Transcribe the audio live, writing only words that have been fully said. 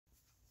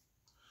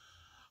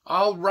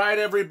All right,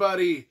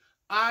 everybody.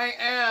 I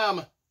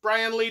am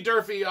Brian Lee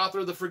Durfee, author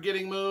of The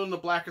Forgetting Moon, The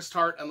Blackest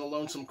Heart, and The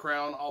Lonesome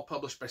Crown, all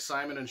published by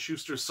Simon &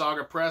 Schuster's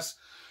Saga Press.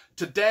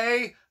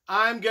 Today,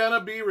 I'm going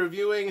to be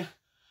reviewing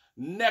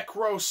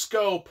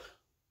Necroscope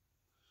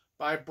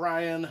by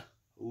Brian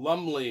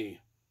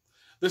Lumley.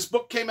 This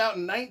book came out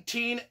in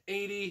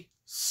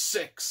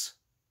 1986.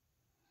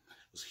 It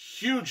was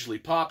hugely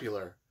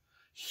popular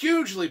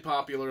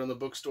in the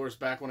bookstores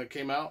back when it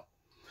came out.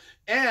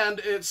 And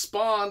it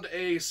spawned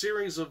a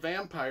series of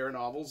vampire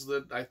novels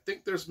that I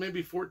think there's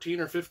maybe 14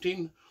 or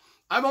 15.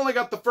 I've only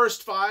got the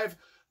first 5.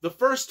 The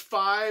first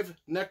 5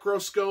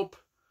 Necroscope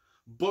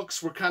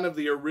books were kind of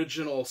the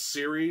original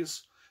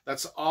series.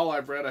 That's all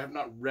I've read. I have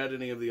not read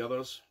any of the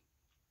others.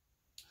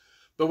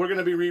 But we're going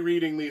to be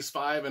rereading these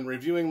 5 and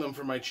reviewing them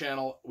for my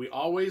channel. We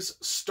always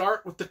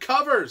start with the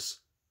covers.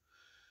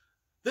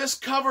 This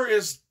cover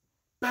is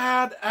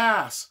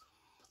badass.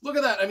 Look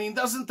at that. I mean,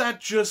 doesn't that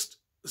just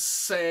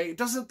scream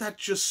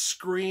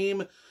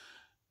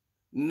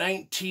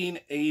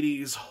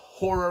 1980s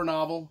horror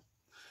novel?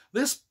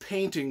 This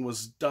painting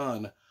was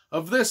done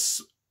of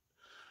this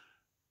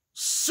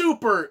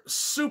super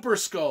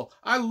skull.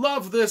 I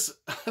love this.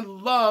 I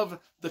love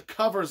the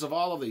covers of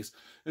all of these.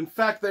 In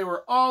fact, they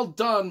were all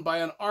done by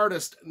an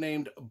artist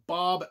named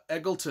Bob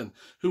Eggleton,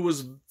 who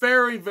was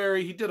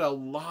he did a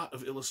lot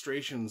of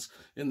illustrations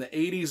in the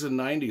 80s and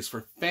 90s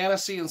for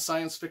fantasy and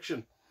science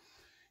fiction.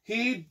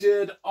 He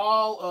did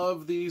all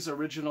of these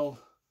original,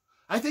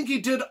 I think he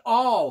did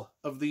all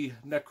of the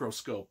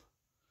Necroscope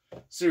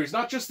series.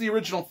 Not just the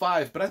original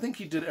 5, but I think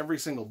he did every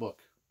single book.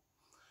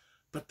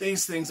 But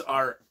these things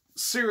are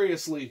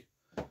seriously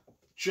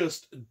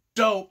just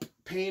dope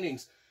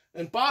paintings.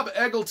 And Bob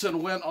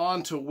Eggleton went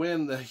on to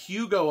win the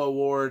Hugo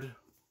Award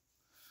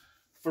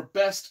for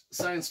Best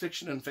Science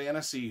Fiction and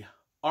Fantasy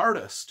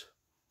Artist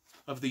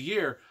of the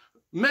Year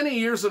many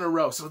years in a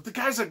row. So the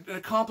guy's an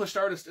accomplished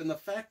artist, and the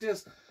fact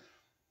is,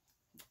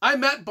 I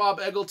met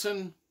Bob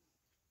Eggleton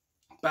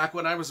back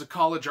when I was a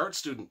college art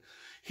student.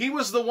 He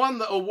was the one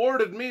that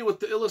awarded me with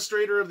the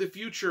Illustrator of the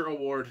Future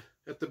Award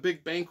at the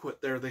big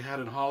banquet there they had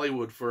in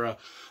Hollywood for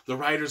the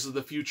Writers of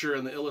the Future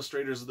and the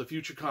Illustrators of the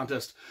Future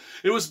contest.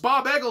 It was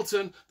Bob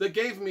Eggleton that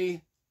gave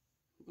me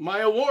my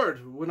award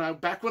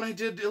back when I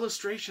did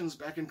illustrations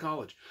back in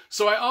college.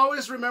 So I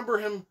always remember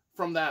him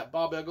from that.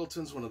 Bob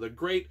Eggleton's one of the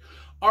great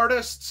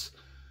artists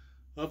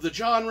of the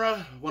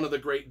genre, one of the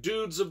great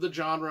dudes of the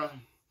genre.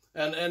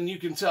 And you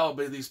can tell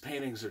by these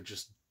paintings are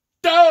just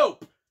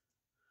dope.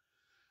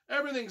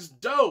 Everything's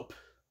dope.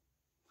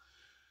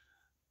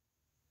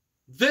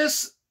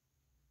 This,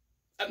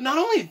 not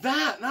only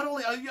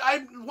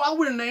while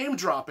we're name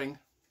dropping,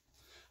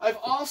 I've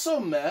also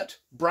met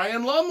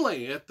Brian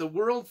Lumley at the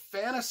World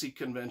Fantasy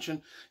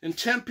Convention in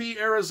Tempe,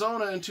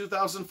 Arizona in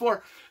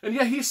 2004. And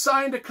yeah, he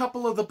signed a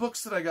couple of the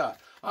books that I got.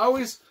 I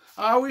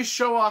always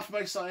show off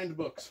my signed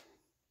books.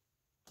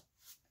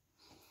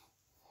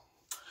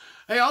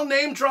 Hey, I'll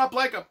name drop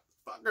like a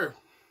fucker.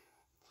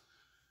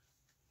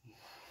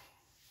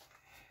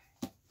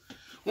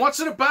 What's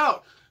it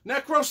about?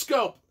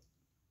 Necroscope.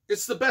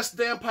 It's the best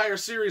vampire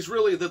series,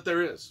 really, that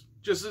there is.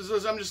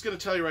 I'm just going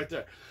to tell you right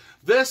there.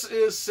 This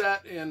is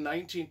set in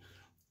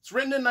it's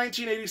written in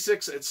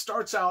 1986. It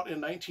starts out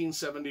in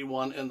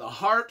 1971 in the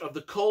heart of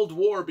the Cold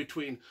War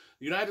between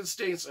the United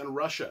States and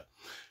Russia.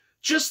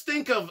 Just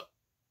think of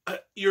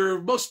your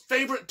most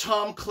favorite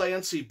Tom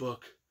Clancy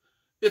book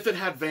if it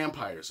had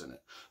vampires in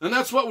it. And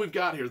that's what we've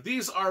got here.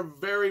 These are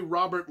very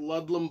Robert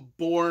Ludlum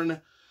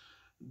Bourne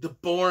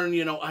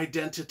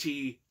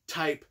Identity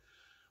type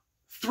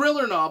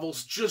thriller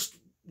novels, just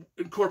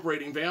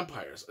incorporating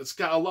vampires. It's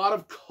got a lot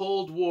of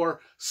Cold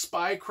War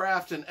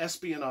spycraft and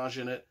espionage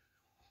in it,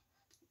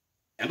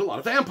 and a lot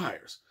of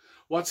vampires.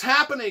 What's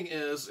happening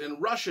is,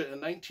 in Russia in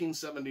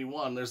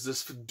 1971, there's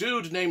this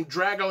dude named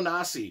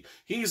Dragonasi.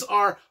 He's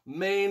our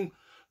main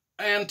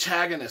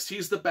antagonist.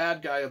 He's the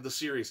bad guy of the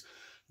series.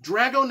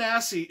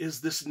 Dragonasi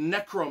is this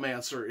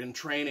necromancer in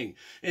training,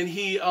 and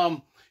he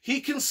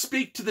can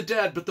speak to the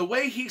dead, but the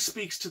way he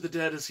speaks to the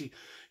dead is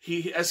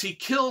as he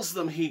kills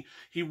them, he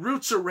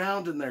roots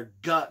around in their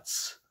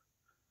guts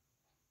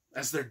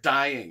as they're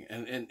dying,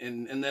 and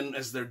then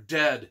as they're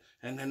dead,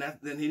 and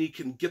then he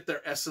can get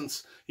their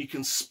essence. He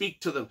can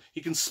speak to them. He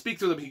can speak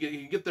through them. He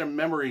can get their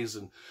memories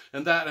and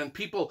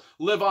people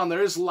live on.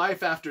 There is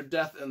life after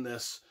death in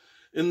this.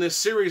 In this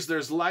series,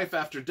 there's life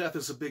after death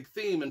is a big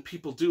theme, and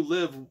people do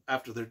live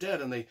after they're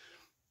dead, and they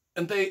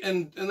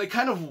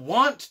kind of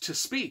want to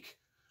speak,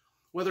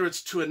 whether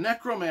it's to a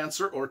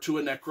necromancer or to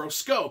a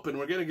necroscope, and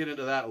we're going to get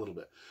into that a little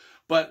bit.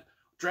 But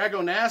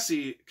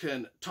Dragonasi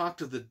can talk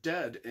to the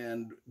dead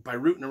and by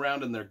rooting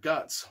around in their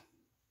guts.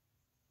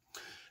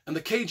 And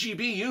the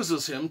KGB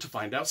uses him to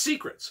find out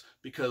secrets,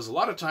 because a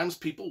lot of times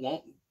people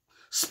won't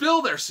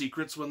spill their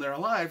secrets when they're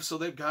alive, so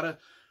they've got to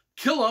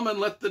kill them and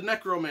let the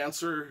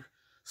necromancer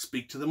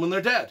speak to them when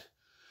they're dead.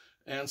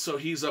 And so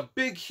he's a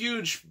big,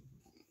 huge,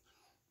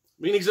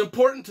 he's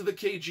important to the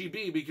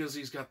KGB because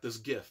he's got this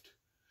gift.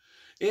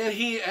 And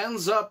he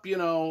ends up,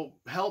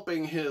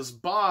 helping his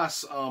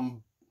boss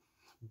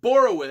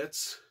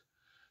Borowitz,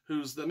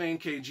 who's the main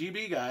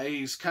KGB guy,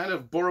 he's kind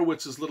of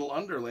Borowitz's little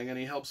underling, and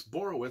he helps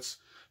Borowitz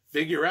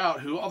figure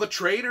out who all the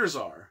traitors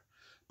are.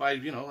 By,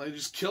 you know, they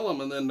just kill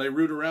them, and then they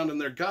root around in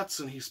their guts,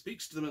 and he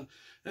speaks to them,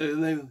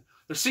 and then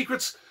their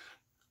secrets,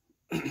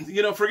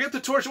 you know, forget the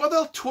torture. Well,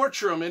 they'll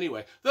torture them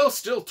anyway. They'll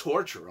still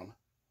torture them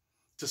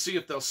to see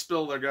if they'll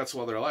spill their guts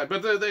while they're alive.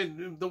 But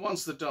the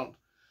ones that don't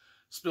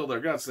spill their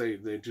guts, they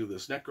do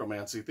this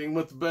necromancy thing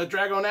with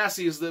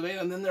Dragonassi is the main,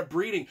 and then they're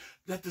breeding.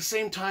 At the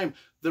same time,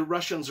 the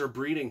Russians are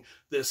breeding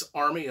this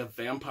army of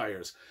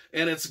vampires.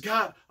 And it's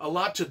got a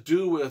lot to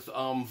do with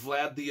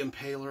Vlad the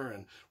Impaler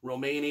and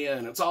Romania,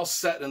 and it's all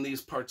set in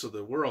these parts of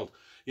the world.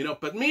 You know,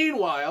 but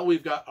meanwhile,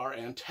 we've got our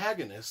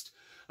antagonist,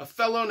 a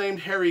fellow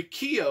named Harry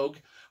Keogh.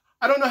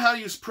 I don't know how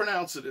you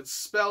pronounce it. It's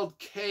spelled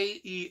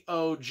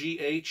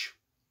K-E-O-G-H.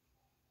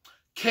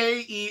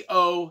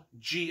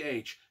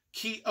 K-E-O-G-H.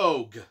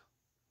 Keogh.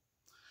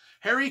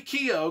 Harry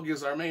Keogh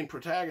is our main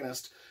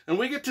protagonist, and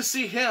we get to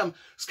see him.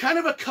 It's kind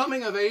of a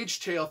coming-of-age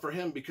tale for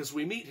him because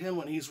we meet him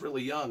when he's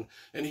really young,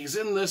 and he's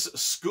in this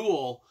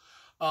school.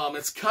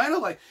 It's kind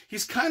of like,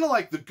 he's kind of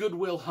like the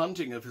Goodwill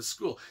Hunting of his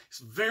school. He's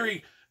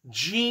very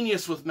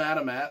genius with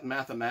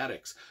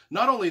mathematics.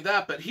 Not only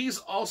that, but he's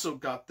also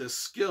got this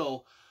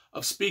skill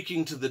of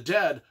speaking to the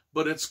dead,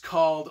 but it's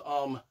called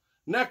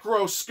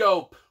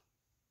Necroscope.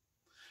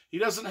 He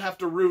doesn't have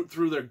to root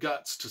through their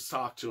guts to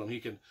talk to them.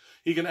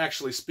 He can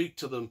actually speak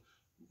to them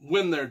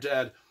when they're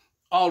dead,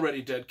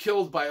 already dead,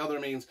 killed by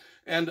other means.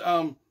 And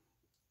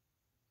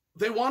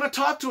they want to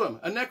talk to him.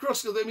 A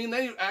necroscope, I mean,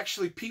 they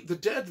actually, the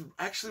dead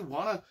actually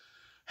want to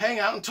hang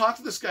out and talk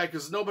to this guy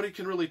because nobody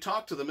can really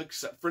talk to them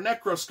except for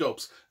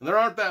necroscopes. And there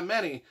aren't that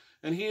many,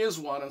 and he is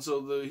one. And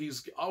so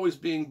he's always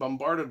being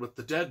bombarded with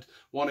the dead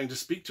wanting to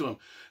speak to him.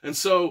 And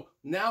so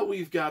now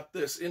we've got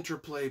this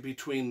interplay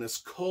between this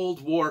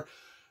Cold War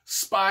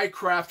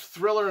spycraft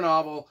thriller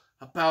novel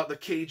about the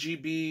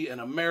KGB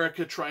and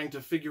America trying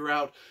to figure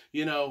out,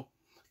 you know,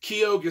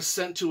 Keogh is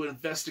sent to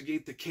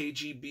investigate the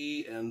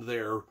KGB and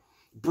their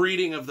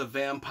breeding of the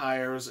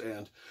vampires.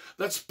 And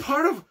that's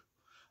part of,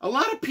 a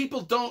lot of people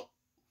don't,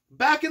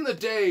 back in the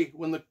day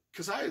when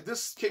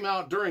this came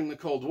out during the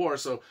Cold War,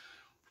 so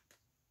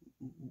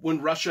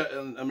when Russia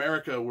and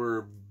America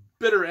were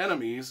bitter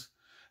enemies,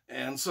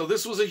 and so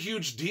this was a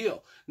huge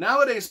deal.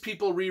 Nowadays,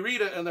 people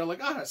reread it and they're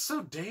like, oh, it's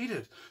so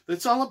dated.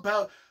 It's all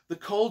about the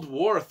Cold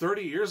War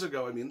 30 years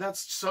ago. I mean, that's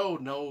so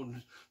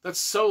known. That's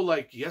so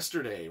like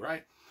yesterday,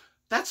 right?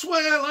 That's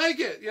why I like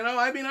it. You know,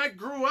 I mean, I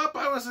grew up,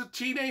 I was a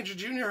teenager,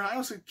 junior high, I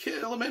was a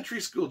kid, elementary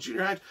school,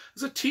 junior high. I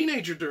was a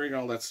teenager during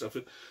all that stuff.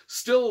 It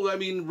still, I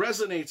mean,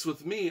 resonates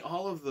with me,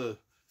 all of the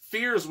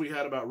fears we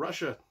had about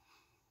Russia.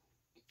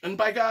 And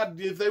by God,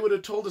 if they would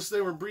have told us they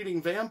were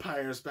breeding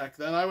vampires back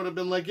then, I would have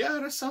been like, yeah,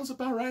 that sounds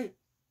about right.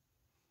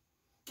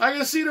 I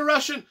can see the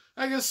Russian,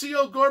 I can see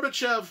old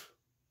Gorbachev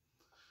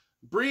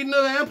breeding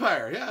a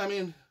vampire. Yeah, I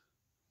mean,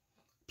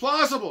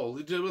 plausible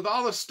with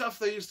all the stuff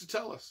they used to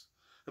tell us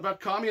about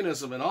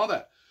communism and all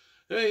that.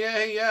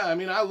 Yeah, I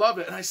mean, I love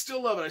it, and I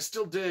still love it. I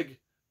still dig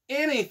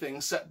anything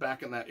set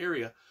back in that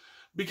area.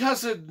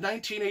 Because in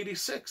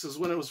 1986 is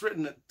when it was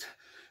written,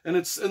 and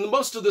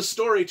most of the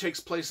story takes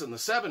place in the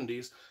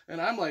 70s,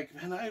 and I'm like,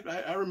 man,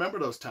 I remember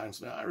those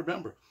times, man. I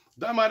remember.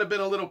 I might have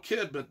been a little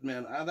kid, but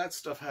man, that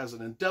stuff has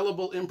an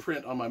indelible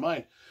imprint on my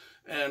mind.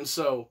 And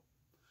so,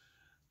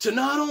 to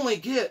not only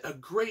get a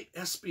great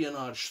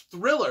espionage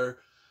thriller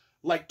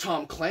like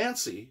Tom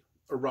Clancy,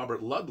 or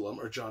Robert Ludlum,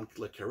 or John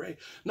le Carré,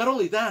 not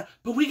only that,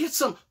 but we get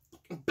some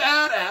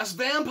badass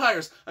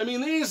vampires. I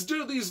mean, these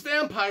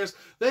vampires,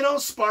 they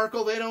don't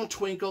sparkle, they don't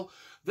twinkle.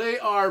 They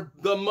are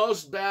the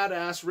most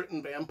badass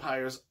written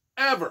vampires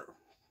ever.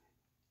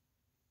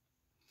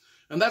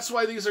 And that's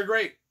why these are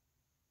great.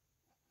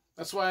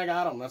 That's why I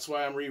got them. That's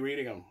why I'm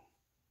rereading them.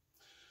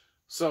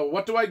 So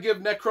what do I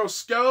give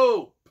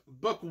Necroscope?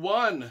 Book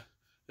 1.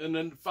 And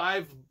then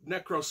 5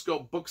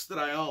 Necroscope books that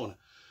I own.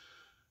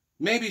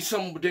 Maybe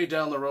someday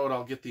down the road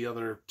I'll get the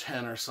other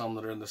 10 or some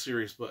that are in the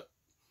series. But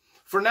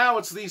for now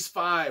it's these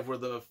 5 were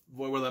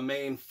the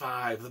main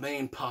 5. The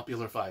main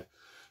popular 5.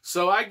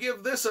 So I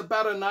give this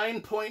about a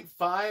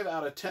 9.5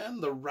 out of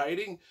 10. The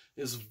writing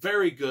is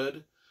very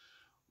good.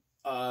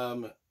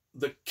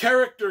 The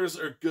characters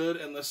are good,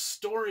 and the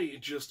story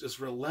just is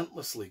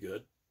relentlessly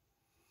good.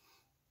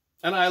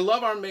 And I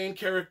love our main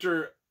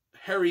character,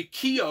 Harry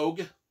Keogh.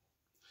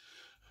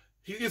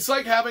 It's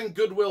like having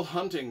Goodwill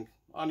Hunting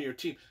on your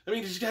team. I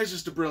mean, this guy's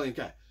just a brilliant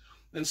guy.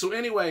 And so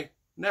anyway,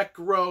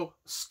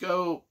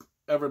 Necroscope,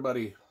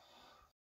 everybody.